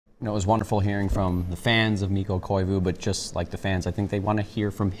You know, it was wonderful hearing from the fans of Mikko Koivu, but just like the fans, I think they want to hear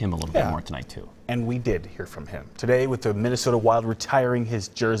from him a little bit more tonight too. And we did hear from him. Today, with the Minnesota Wild retiring his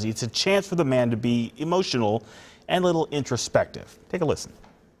jersey, it's a chance for the man to be emotional and a little introspective. Take a listen.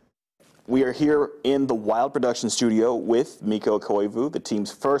 We are here in the Wild production studio with Mikko Koivu, the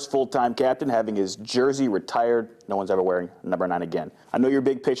team's first full-time captain, having his jersey retired. No one's ever wearing number 9 again. I know you're a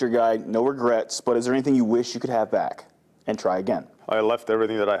big picture guy, no regrets, but is there anything you wish you could have back and try again? I left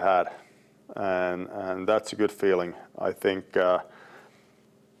everything that I had, and that's a good feeling. I think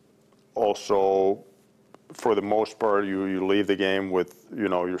also, for the most part, you leave the game with, you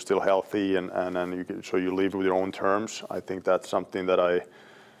know, you're still healthy, and so you leave with your own terms. I think that's something that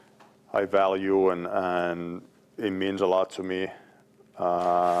I value, and it means a lot to me.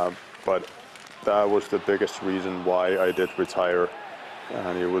 But that was the biggest reason why I did retire,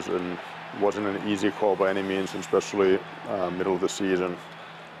 and it wasn't an easy call by any means, especially middle of the season.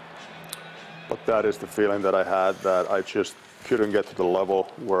 But that is the feeling that I had, that I just couldn't get to the level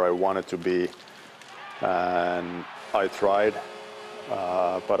where I wanted to be, and I tried,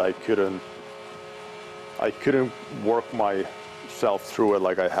 but I couldn't work myself through it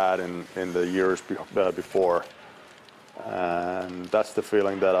like I had in the years before. And that's the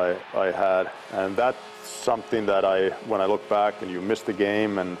feeling that I had, and that's something that when I look back and you miss the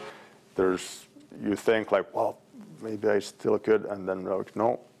game, and you think like, well, maybe I still could, and then like,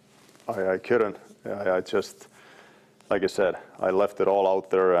 no, I couldn't. I just, like I said, I left it all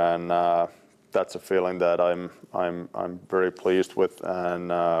out there, and that's a feeling that I'm very pleased with,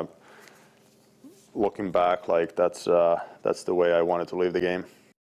 and looking back, like that's the way I wanted to leave the game.